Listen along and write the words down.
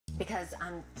Because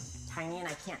I'm tiny and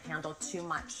I can't handle too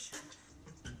much.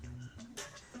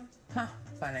 Huh,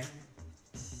 funny.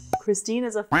 Christine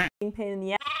is a f***ing pain in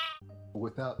the ass.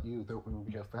 Without you, there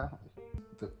wouldn't be a family.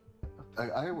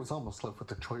 I was almost left with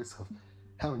the choice of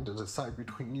having to decide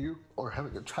between you or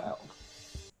having a child.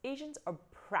 Asians are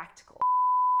practical.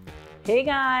 Hey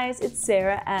guys, it's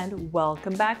Sarah and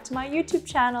welcome back to my YouTube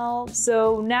channel.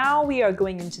 So now we are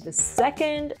going into the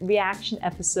second reaction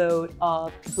episode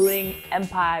of Bling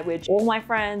Empire, which all my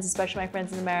friends, especially my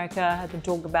friends in America, have been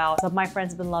talking about. Some of my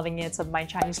friends have been loving it, some of my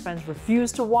Chinese friends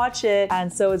refuse to watch it.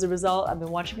 And so as a result, I've been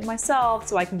watching it myself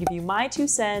so I can give you my 2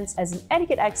 cents as an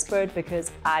etiquette expert because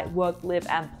I work, live,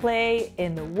 and play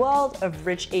in the world of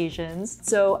rich Asians.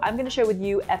 So I'm gonna share with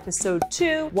you episode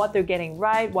 2, what they're getting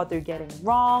right, what they're getting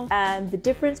wrong, and the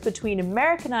difference between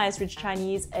Americanized rich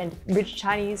Chinese and rich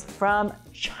Chinese from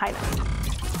China.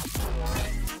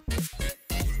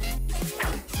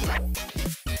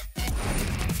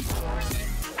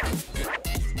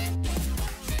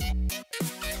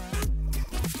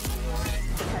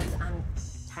 Because I'm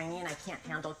tiny and I can't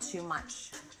handle too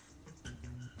much.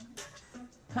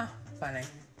 Huh, funny.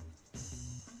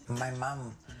 My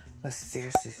mom was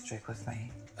seriously strict with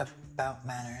me about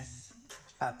manners,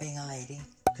 about being a lady.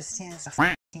 Christine is a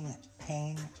f***ing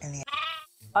pain in the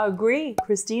Agree,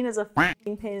 Christine is a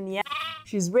f***ing pain in the ass.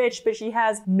 She's rich, but she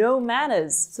has no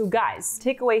manners. So guys,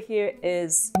 takeaway here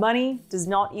is money does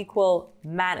not equal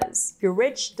manners. If you're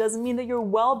rich, doesn't mean that you're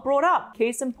well brought up.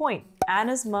 Case in point,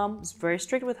 Anna's mom was very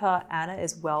strict with her. Anna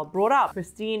is well brought up.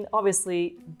 Christine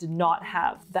obviously did not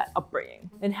have that upbringing.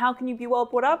 And how can you be well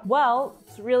brought up? Well,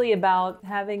 it's really about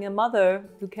having a mother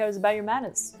who cares about your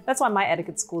manners. That's why my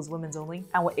etiquette school is women's only.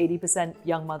 And we're 80%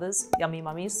 young mothers, yummy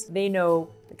mummies. They know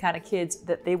the kind of kids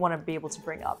that they want to be able to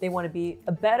bring up. They want to be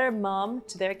a better mom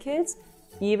to their kids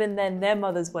even than their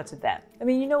mothers were to them. I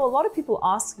mean, you know, a lot of people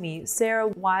ask me, Sarah,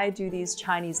 why do these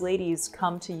Chinese ladies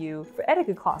come to you for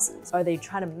etiquette classes? Are they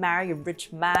trying to marry a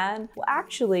rich man? Well,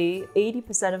 actually,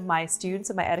 80% of my students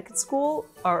at my etiquette school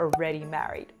are already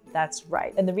married. That's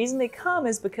right. And the reason they come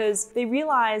is because they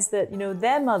realize that, you know,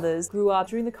 their mothers grew up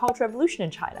during the Cultural Revolution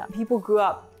in China. People grew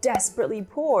up desperately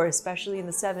poor, especially in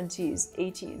the 70s,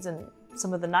 80s, and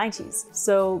some of the 90s.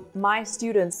 So my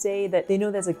students say that they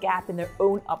know there's a gap in their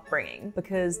own upbringing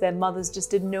because their mothers just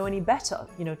didn't know any better,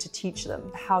 you know, to teach them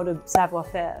how to savoir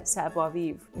faire, savoir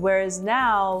vivre. Whereas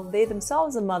now they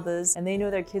themselves are mothers and they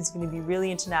know their kids are going to be really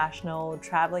international,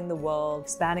 traveling the world,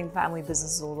 expanding family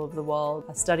businesses all over the world,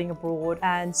 studying abroad.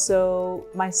 And so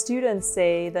my students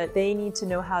say that they need to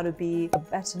know how to be a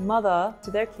better mother to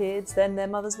their kids than their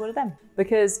mothers were to them.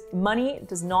 Because money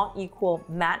does not equal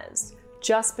manners.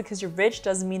 Just because you're rich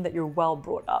doesn't mean that you're well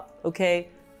brought up, okay?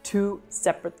 2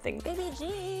 separate things. Baby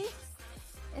G,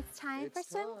 it's time for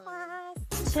swim class.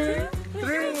 2,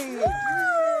 3.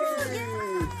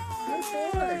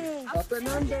 Yay! Up and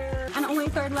under. And only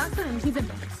 3rd lesson. He's a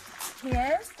He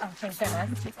is? Oh, thank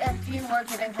goodness. If you were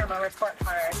giving him a report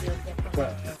card, you would give him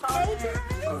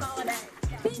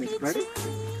Hey, Baby G, let's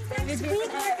be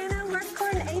there in a work score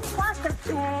an A+,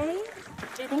 okay?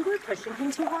 Do you think we're pushing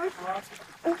him too hard?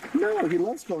 No, he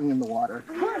loves going in the water.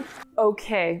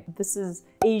 Okay, this is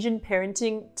Asian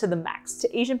parenting to the max.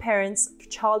 To Asian parents, your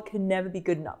child can never be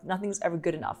good enough. Nothing's ever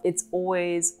good enough. It's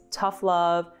always tough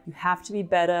love. You have to be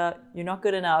better. You're not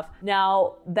good enough.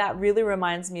 Now, that really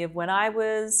reminds me of when I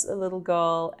was a little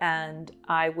girl and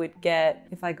I would get,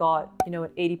 if I got, you know,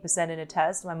 an 80% in a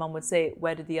test, my mom would say,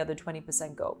 where did the other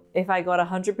 20% go? If I got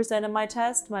 100% in my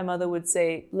test, my mother would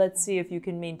say, let's see if you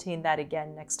can maintain that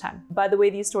again next time. By the way,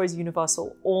 these stories are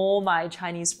universal. All my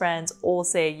Chinese friends all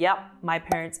say, yep, my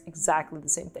parents exactly the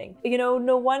same thing. You know,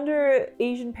 no wonder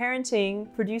Asian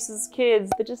parenting produces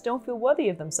kids that just don't feel worthy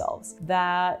of themselves,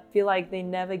 that feel like they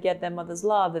never get their mother's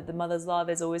love, that the mother's love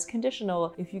is always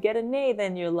conditional. If you get an A,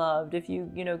 then you're loved. If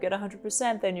you know, get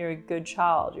 100%, then you're a good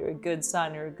child, you're a good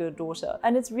son, you're a good daughter.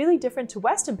 And it's really different to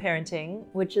Western parenting,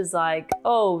 which is like,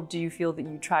 oh, do you feel that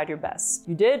you tried your best?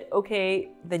 You did? Okay,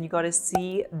 then you got to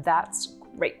see that's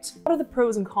great. What are the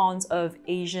pros and cons of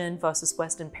Asian versus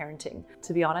Western parenting?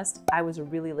 To be honest, I was a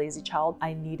really lazy child.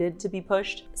 I needed to be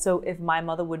pushed. So if my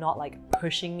mother were not like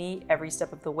pushing me every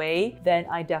step of the way, then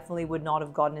I definitely would not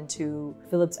have gotten into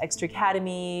Phillips Extra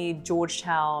Academy,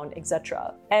 Georgetown,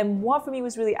 etc. And what for me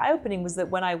was really eye-opening was that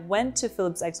when I went to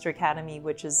Phillips Extra Academy,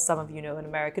 which as some of you know in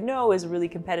America know is a really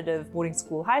competitive boarding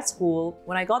school, high school,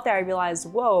 when I got there I realized,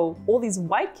 whoa, all these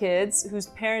white kids whose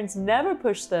parents never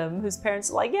push them, whose parents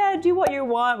are like, yeah, do what you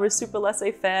want, we're super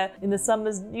laissez-faire. In the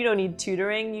summers, you don't need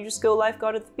tutoring, you just go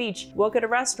lifeguard at the beach, work at a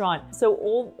restaurant. So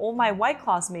all my white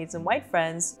classmates and white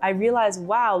friends, I realized realize,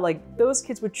 wow, like those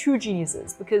kids were true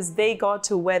geniuses because they got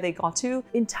to where they got to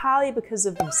entirely because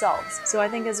of themselves. So I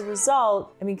think as a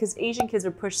result, I mean, because Asian kids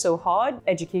are pushed so hard,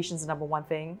 education's the number one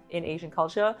thing in Asian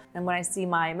culture. And when I see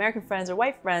my American friends or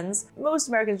white friends, most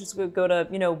Americans just go to,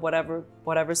 you know,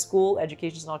 whatever school.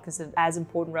 Education is not considered as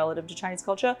important relative to Chinese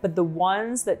culture, but the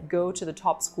ones that go to the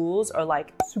top schools are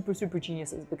like super, super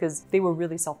geniuses because they were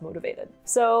really self-motivated.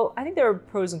 So I think there are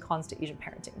pros and cons to Asian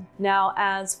parenting. Now,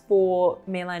 as for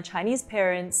mainland Chinese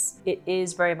parents, it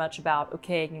is very much about,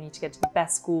 okay, you need to get to the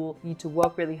best school, you need to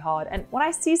work really hard. And when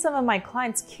I see some of my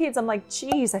clients' kids, I'm like,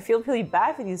 geez, I feel really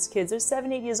bad for these kids. They're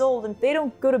 7, 8 years old and they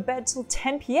don't go to bed till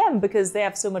 10 p.m. because they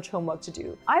have so much homework to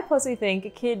do. I personally think a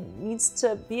kid needs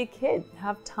to be a kid,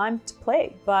 have time to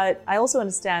play. But I also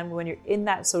understand when you're in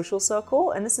that social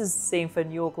circle, and this is the same for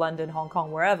New York, London, Hong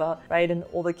Kong, wherever, right? And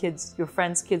all the kids, your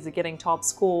friends' kids are getting top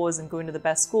scores and going to the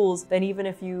best schools, then even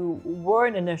if you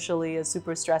weren't initially a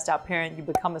super stressed out parent, you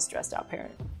become a stressed out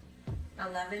parent.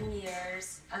 11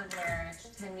 years of marriage,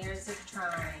 10 years of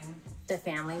trying. The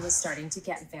family was starting to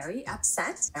get very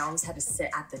upset. I always had to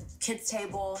sit at the kids'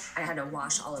 table. I had to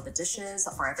wash all of the dishes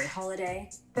for every holiday.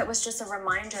 It was just a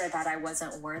reminder that I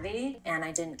wasn't worthy and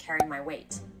I didn't carry my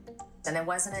weight. And it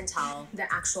wasn't until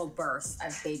the actual birth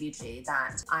of baby G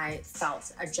that I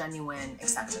felt a genuine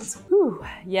acceptance. Whew,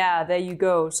 yeah, there you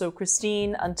go. So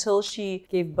Christine, until she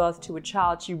gave birth to a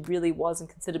child, she really wasn't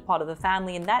considered part of the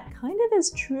family. And that kind of is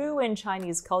true in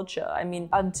Chinese culture. I mean,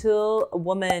 until a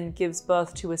woman gives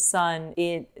birth to a son,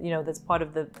 that's part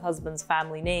of the husband's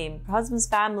family name, her husband's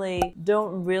family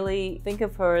don't really think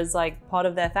of her as like part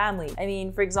of their family. I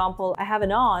mean, for example, I have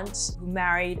an aunt who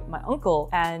married my uncle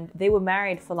and they were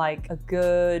married for like a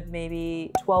good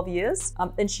maybe 12 years.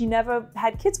 And she never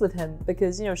had kids with him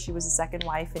because, you know, she was a second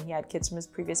wife and he had kids from his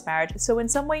previous marriage. So in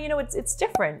some way, you know, it's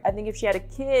different. I think if she had a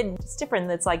kid, it's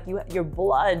different. It's like your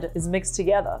blood is mixed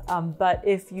together. But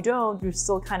if you don't, you're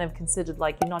still kind of considered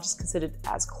like, you're not just considered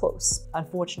as close,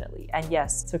 unfortunately. And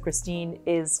yes, so Christine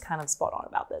is kind of spot on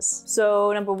about this.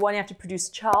 So number one, you have to produce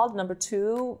a child. Number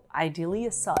two, ideally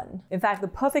a son. In fact, the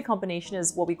perfect combination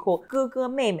is what we call 哥哥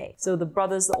妹妹. So the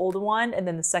brother's the older one and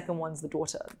then the second one's the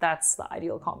daughter. That's the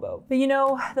ideal combo. But you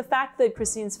know, the fact that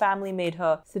Christine's family made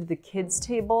her sit at the kids'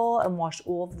 table and washed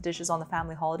all of the dishes on the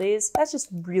family holidays, that's just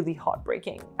really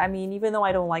heartbreaking. I mean, even though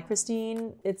I don't like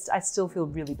Christine, I still feel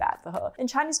really bad for her. And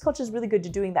Chinese culture is really good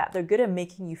at doing that. They're good at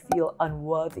making you feel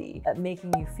unworthy, at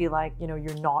making you feel like, you know,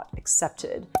 you're not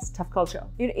accepted. It's a tough culture.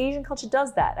 You know, Asian culture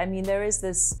does that. I mean, there is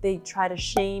this, they try to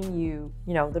shame you.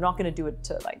 You know, they're not going to do it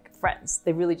to like friends.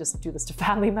 They really just do this to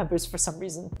family members for some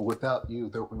reason. Without you,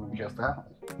 there wouldn't be a family.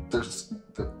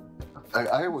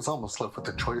 I was almost left with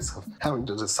the choice of having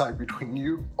to decide between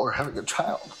you or having a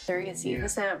child. Surrogacy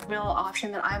is a real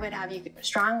option that I would have you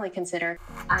strongly consider.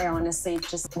 I honestly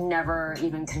just never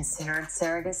even considered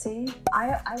surrogacy.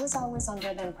 I was always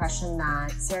under the impression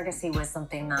that surrogacy was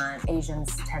something that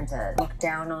Asians tend to look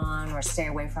down on or stay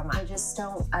away from.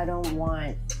 I don't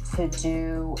want to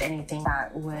do anything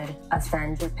that would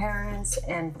offend your parents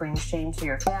and bring shame to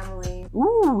your family.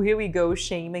 Ooh, here we go,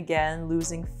 shame again,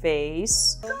 losing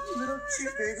face. Little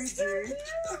cute baby G.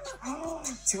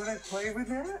 Do you want to play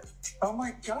with it? Oh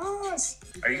my gosh.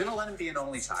 Are you going to let him be an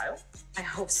only child? I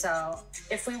hope so.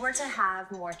 If we were to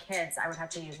have more kids, I would have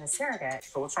to use a surrogate.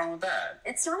 So what's wrong with that?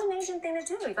 It's not an Asian thing to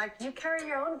do. Like, you carry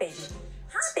your own baby.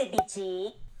 Hi, baby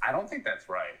G. I don't think that's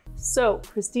right. So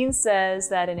Christine says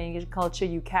that in Asian culture,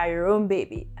 you carry your own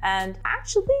baby. And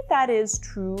actually that is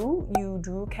true. You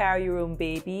do carry your own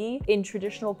baby in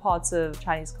traditional parts of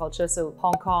Chinese culture. So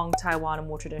Hong Kong, Taiwan are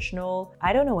more traditional.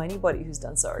 I don't know anybody who's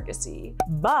done surrogacy,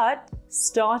 but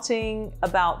starting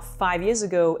about 5 years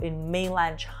ago in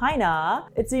mainland China,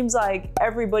 it seems like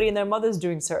everybody and their mother's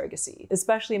doing surrogacy,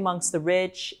 especially amongst the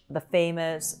rich, the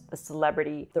famous, the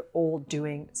celebrity, they're all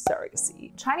doing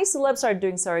surrogacy. Chinese celebs started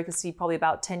doing surrogacy probably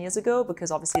about 10 years ago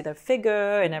because obviously their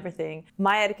figure and everything.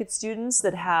 My etiquette students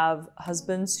that have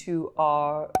husbands who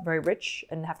are very rich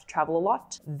and have to travel a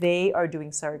lot, they are doing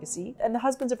surrogacy and the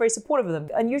husbands are very supportive of them.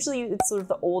 And usually it's sort of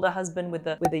the older husband with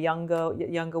the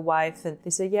younger wife, and they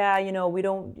say, yeah, you know,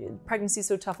 pregnancy's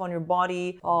so tough on your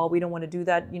body. Oh, we don't want to do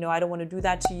that. You know, I don't want to do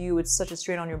that to you. It's such a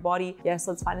strain on your body. Yes,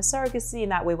 let's find a surrogacy,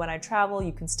 and that way when I travel,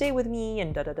 you can stay with me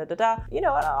and da da da da da. You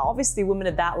know, obviously women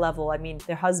at that level, I mean,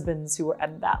 their husbands who are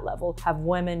at that level have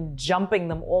women women, jumping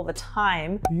them all the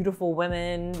time, beautiful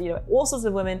women, you know, all sorts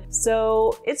of women.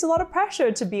 So it's a lot of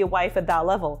pressure to be a wife at that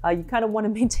level. You kind of want to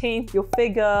maintain your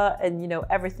figure and, you know,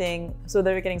 everything. So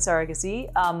they're getting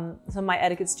surrogacy. Some of my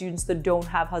etiquette students that don't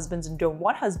have husbands and don't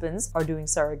want husbands are doing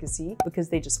surrogacy because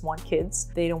they just want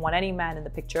kids. They don't want any man in the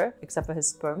picture except for his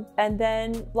sperm. And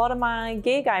then a lot of my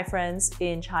gay guy friends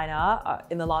in China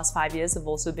in the last 5 years have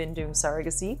also been doing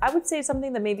surrogacy. I would say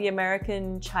something that maybe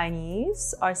American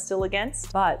Chinese are still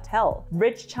against, but hell,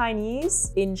 rich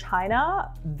Chinese in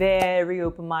China, very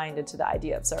open-minded to the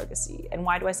idea of surrogacy. And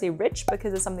why do I say rich?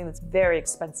 Because it's something that's very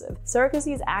expensive.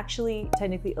 Surrogacy is actually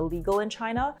technically illegal in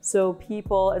China. So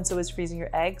people, and so is freezing your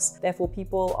eggs. Therefore,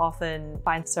 people often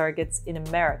find surrogates in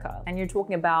America. And you're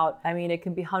talking about, I mean, it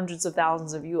can be hundreds of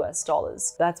thousands of US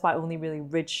dollars. That's why only really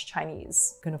rich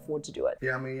Chinese can afford to do it.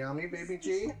 Yummy, yummy, baby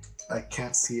G. I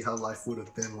can't see how life would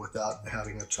have been without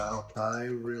having a child. I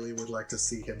really would like to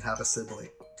see him have a sibling.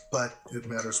 But it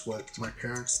matters what my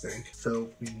parents think. So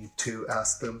we need to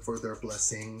ask them for their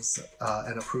blessings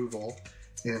and approval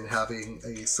in having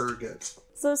a surrogate.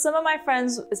 So some of my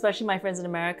friends, especially my friends in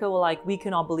America, were like, we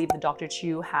cannot believe that Dr.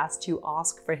 Chu has to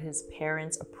ask for his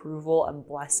parents' approval and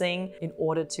blessing in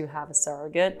order to have a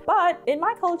surrogate. But in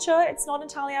my culture, it's not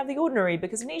entirely out of the ordinary,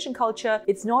 because in Asian culture,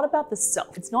 it's not about the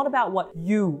self. It's not about what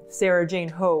you, Sara Jane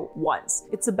Ho, wants.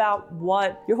 It's about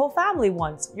what your whole family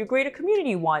wants, your greater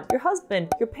community want, your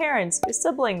husband, your parents, your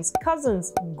siblings,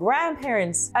 cousins,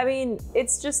 grandparents. I mean,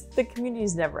 it's just the community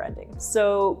is never ending.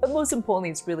 So, but most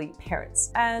importantly, it's really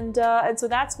parents. And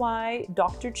so that's why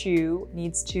Dr. Chu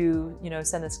needs to, you know,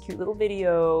 send this cute little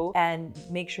video and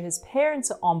make sure his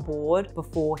parents are on board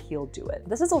before he'll do it.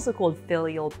 This is also called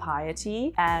filial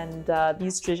piety, and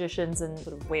these traditions and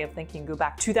sort of way of thinking go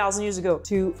back 2,000 years ago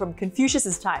from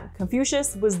Confucius's time.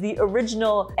 Confucius was the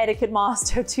original etiquette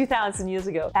master 2,000 years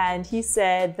ago, and he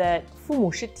said that 父母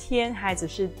是天，孩子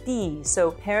是地.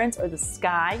 So parents are the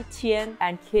sky, 天,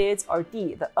 and kids are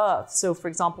地, the earth. So for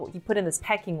example, he put in this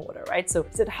pecking order, right? So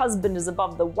he said husband is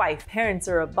above the wife, parents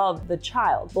are above the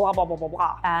child, blah, blah, blah, blah,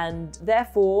 blah. And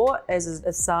therefore, as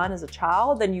a son, as a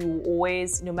child, then you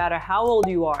always, no matter how old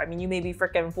you are, I mean, you may be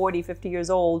freaking 40, 50 years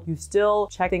old, you still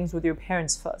check things with your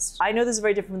parents first. I know this is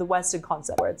very different from the Western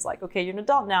concept where it's like, okay, you're an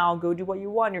adult now, go do what you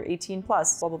want, you're 18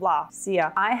 plus, blah, blah, blah. See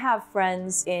ya. I have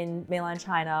friends in mainland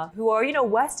China who are, you know,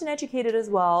 Western educated as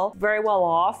well, very well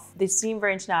off. They seem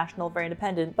very international, very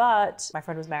independent, but my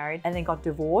friend was married and then got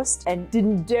divorced and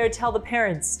didn't dare tell the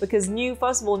parents because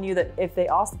first of all, knew that if they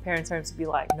asked the parents would be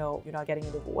like, no, you're not getting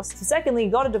a divorce. So secondly,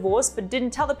 got a divorce, but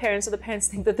didn't tell the parents, so the parents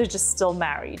think that they're just still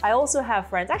married. I also have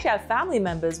friends, actually I have family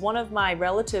members. One of my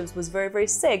relatives was very, very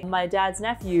sick. My dad's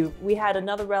nephew, we had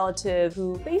another relative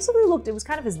who basically it was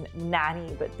kind of his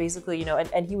nanny, but basically, you know,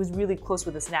 and he was really close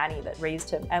with this nanny that raised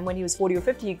him. And when he was 40 or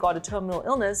 50, he got a terminal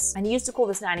illness, and he used to call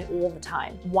this nanny all the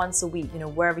time, once a week, you know,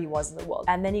 wherever he was in the world.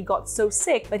 And then he got so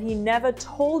sick, but he never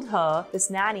told her, this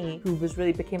nanny, who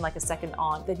became like a second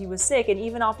aunt, that he was sick. And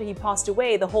even after he passed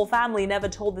away, the whole family never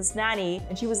told this nanny,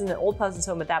 and she was in an old person's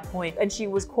home at that point, and she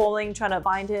was calling, trying to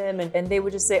find him, and they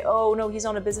would just say, oh no, he's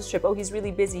on a business trip, oh, he's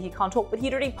really busy, he can't talk, but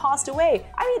he'd already passed away.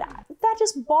 I mean, that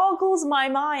just boggles my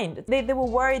mind. They were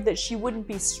worried that she wouldn't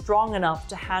be strong enough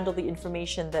to handle the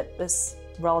information that this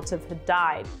relative had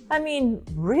died. I mean,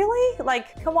 really?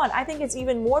 Like, come on, I think it's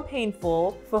even more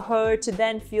painful for her to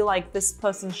then feel like this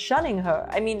person's shunning her.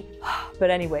 I mean, but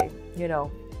anyway, you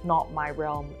know, not my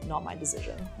realm, not my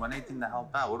decision. Want anything to help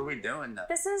out? What are we doing now?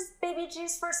 This is Baby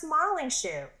G's first modeling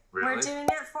shoot. Really? We're doing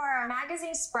it for a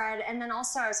magazine spread, and then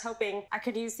also I was hoping I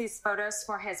could use these photos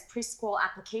for his preschool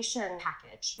application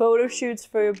package. Photo shoots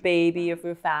for your baby or for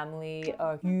your family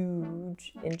are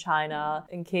huge in China,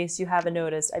 in case you haven't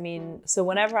noticed. I mean, so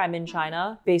whenever I'm in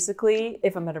China, basically,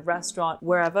 if I'm at a restaurant,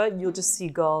 wherever, you'll just see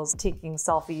girls taking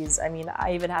selfies. I mean,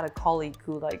 I even had a colleague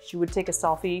who, like, she would take a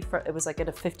selfie, it was like at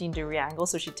a 15-degree angle,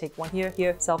 so she'd take one here,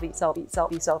 selfie, selfie,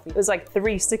 selfie, selfie. It was like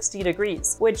 360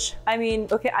 degrees, which, I mean,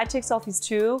 okay, I take selfies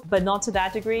too, but not to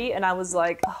that degree. And I was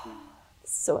like, oh,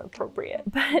 so inappropriate.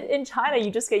 But in China,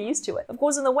 you just get used to it. Of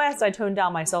course, in the West, I toned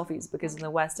down my selfies because in the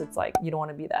West, it's like, you don't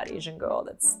want to be that Asian girl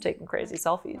that's taking crazy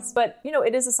selfies. But, you know,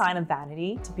 it is a sign of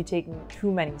vanity to be taking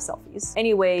too many selfies.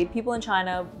 Anyway, people in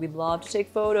China, we love to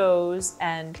take photos,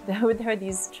 and there are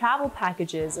these travel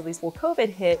packages, at least before COVID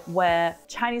hit, where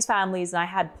Chinese families, and I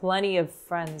had plenty of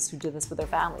friends who did this with their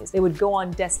families, they would go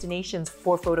on destinations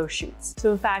for photo shoots.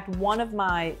 So in fact, one of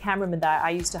my cameramen that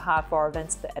I used to have for our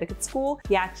events at the etiquette school,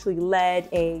 he actually led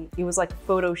it was like a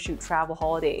photo shoot travel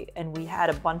holiday, and we had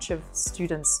a bunch of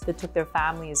students that took their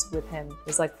families with him.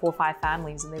 There's like 4 or 5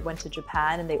 families, and they went to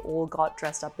Japan, and they all got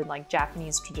dressed up in like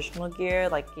Japanese traditional gear,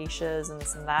 like geishas and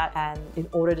this and that, and in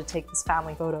order to take this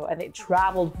family photo, and they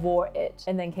traveled for it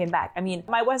and then came back. I mean,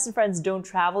 my Western friends don't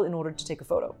travel in order to take a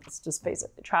photo. Let's just face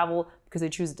it. They travel because they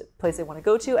choose the place they want to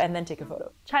go to and then take a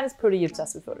photo. China's pretty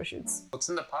obsessed with photo shoots. What's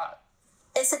in the pot?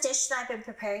 It's a dish that I've been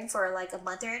preparing for like a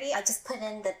month already. I just put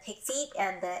in the pig feet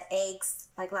and the eggs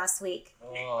like last week.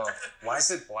 Oh, why is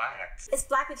it black? It's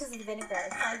black because of the vinegar.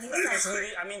 I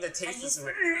mean, the taste is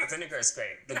the vinegar is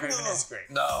great. The gravy is great.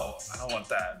 No, I don't want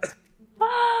that.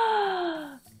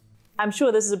 I'm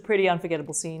sure this is a pretty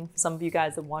unforgettable scene for some of you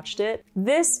guys that watched it.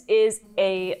 This is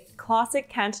a classic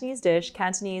Cantonese dish.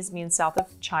 Cantonese means south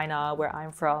of China, where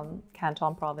I'm from,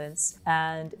 Canton province.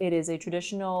 And it is a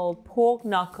traditional pork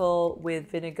knuckle with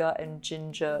vinegar and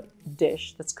ginger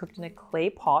dish that's cooked in a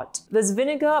clay pot. There's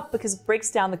vinegar because it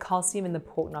breaks down the calcium in the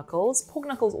pork knuckles. Pork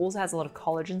knuckles also has a lot of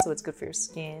collagen, so it's good for your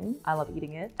skin. I love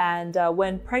eating it. And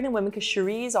when pregnant women, because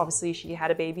Cherie's, obviously she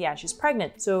had a baby and she's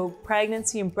pregnant. So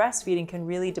pregnancy and breastfeeding can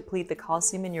really deplete the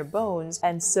calcium in your bones.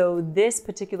 And so this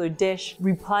particular dish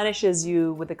replenishes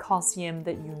you with the calcium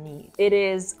that you need. It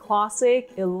is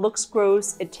classic, it looks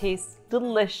gross, it tastes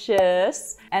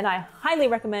delicious, and I highly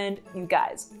recommend you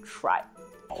guys try it.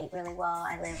 I ate really well.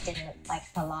 I lived in like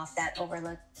a loft that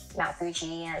overlooked Mount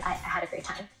Fuji, and I had a great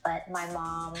time. But my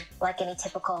mom, like any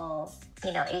typical,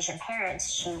 Asian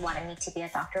parents, she wanted me to be a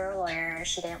doctor or a lawyer.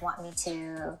 She didn't want me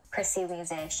to pursue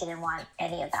music. She didn't want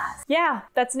any of that. Yeah,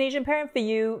 that's an Asian parent for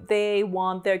you. They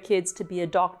want their kids to be a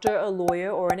doctor, a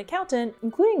lawyer, or an accountant,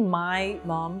 including my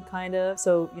mom, kind of.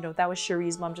 So, that was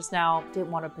Cherie's mom just now. Didn't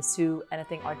want to pursue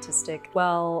anything artistic.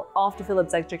 Well, after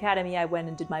Phillips Exeter Academy, I went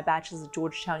and did my bachelor's at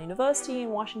Georgetown University in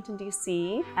Washington,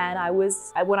 D.C. And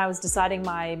when I was deciding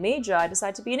my major, I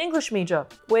decided to be an English major,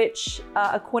 which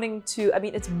according to,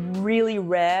 it's really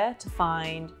rare to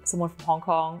find someone from Hong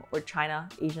Kong or China,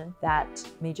 Asian, that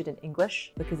majored in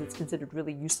English because it's considered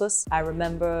really useless. I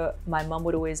remember my mom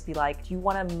would always be like, do you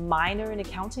want to minor in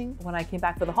accounting? When I came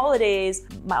back for the holidays,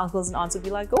 my uncles and aunts would be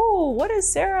like, oh, what is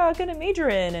Sarah gonna major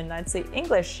in? And I'd say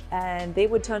English. And they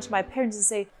would turn to my parents and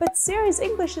say, but Sarah's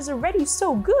English is already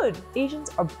so good. Asians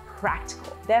are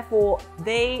practical. Therefore,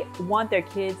 they want their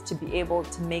kids to be able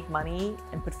to make money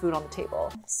and put food on the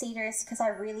table. Cedars, because I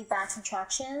have really bad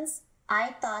contractions.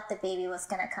 I thought the baby was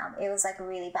gonna come. It was like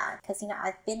really bad because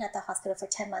I've been at the hospital for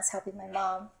 10 months helping my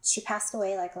mom. She passed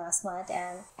away like last month,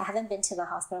 and I haven't been to the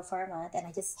hospital for a month, and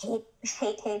I just hate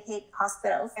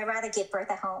hospitals. I'd rather give birth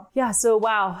at home. Yeah, so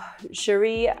wow,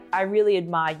 Cherie, I really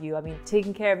admire you.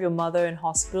 Taking care of your mother in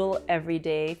hospital every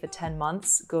day for 10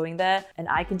 months, going there, and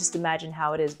I can just imagine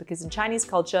how it is because in Chinese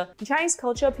culture,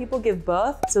 people give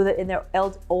birth so that in their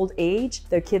old age,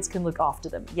 their kids can look after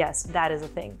them. Yes, that is a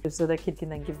thing. So their kid can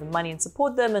then give them money and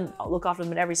support them and look after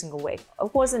them in every single way.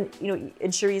 Of course, in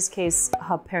Cherie's case,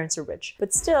 her parents are rich,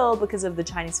 but still, because of the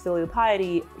Chinese filial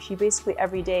piety, she basically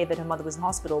every day that her mother was in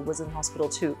hospital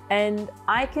too. And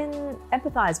I can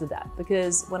empathize with that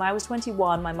because when I was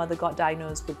 21, my mother got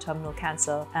diagnosed with terminal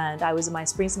cancer, and I was in my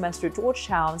spring semester at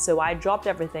Georgetown, so I dropped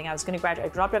everything. I was going to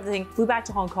graduate. I dropped everything, flew back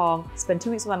to Hong Kong, spent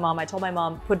 2 weeks with my mom. I told my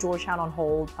mom, put Georgetown on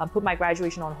hold, put my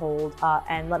graduation on hold,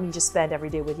 and let me just spend every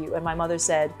day with you. And my mother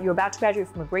said, you're about to graduate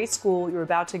from a great school, you're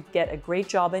about to get a great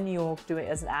job in New York doing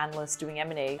as an analyst, doing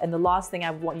M&A, and the last thing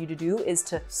I want you to do is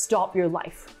to stop your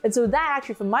life. And so that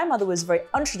actually for my mother was very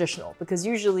untraditional because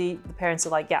usually the parents are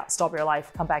like, yeah, stop your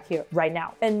life, come back here right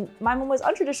now. And my mom was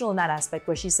untraditional in that aspect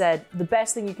where she said, the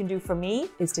best thing you can do for me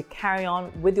is to carry on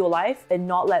with your life and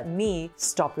not let me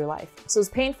stop your life. So it was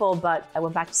painful, but I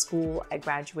went back to school, I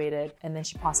graduated, and then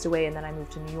she passed away, and then I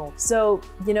moved to New York. So,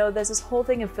 there's this whole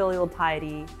thing of filial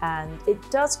piety, and it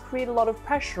does create a lot of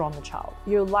pressure on the child.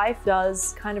 Your life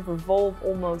does kind of revolve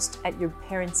almost at your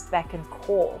parents' beck and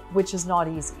call, which is not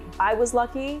easy. I was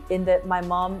lucky in that my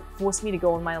mom forced me to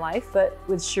go on my life, but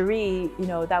with Cherie,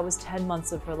 that was 10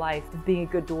 months of her life of being a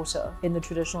good daughter in the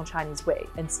traditional Chinese way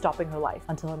and stopping her life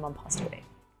until her mom passed away.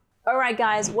 All right,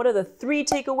 guys, what are the 3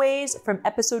 takeaways from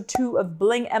episode 2 of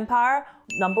Bling Empire?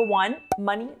 Number 1,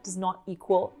 money does not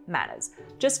equal manners.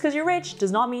 Just because you're rich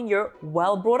does not mean you're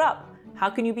well brought up. How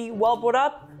can you be well brought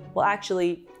up? Well,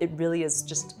 actually, it really is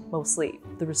just mostly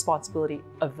the responsibility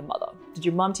of the mother. Did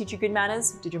your mom teach you good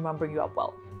manners? Did your mom bring you up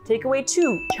well? Takeaway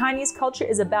 2, Chinese culture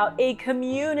is about a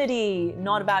community,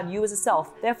 not about you as a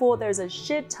self. Therefore, there's a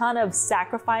shit ton of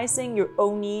sacrificing your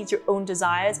own needs, your own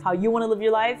desires, how you want to live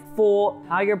your life for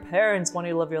how your parents want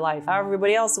you to live your life, how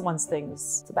everybody else wants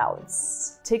things. It's a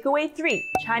balance. Takeaway 3,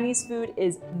 Chinese food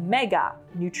is mega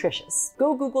nutritious.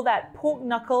 Go Google that pork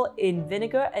knuckle in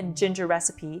vinegar and ginger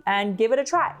recipe and give it a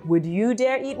try. Would you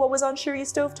dare eat what was on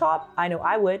Cherie's stovetop? I know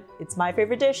I would. It's my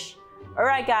favorite dish. All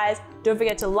right, guys, don't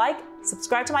forget to like,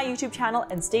 subscribe to my YouTube channel,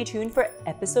 and stay tuned for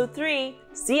episode 3.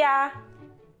 See ya!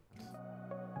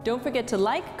 Don't forget to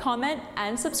like, comment,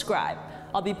 and subscribe.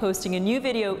 I'll be posting a new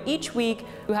video each week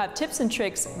who have tips and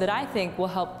tricks that I think will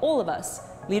help all of us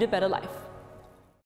lead a better life.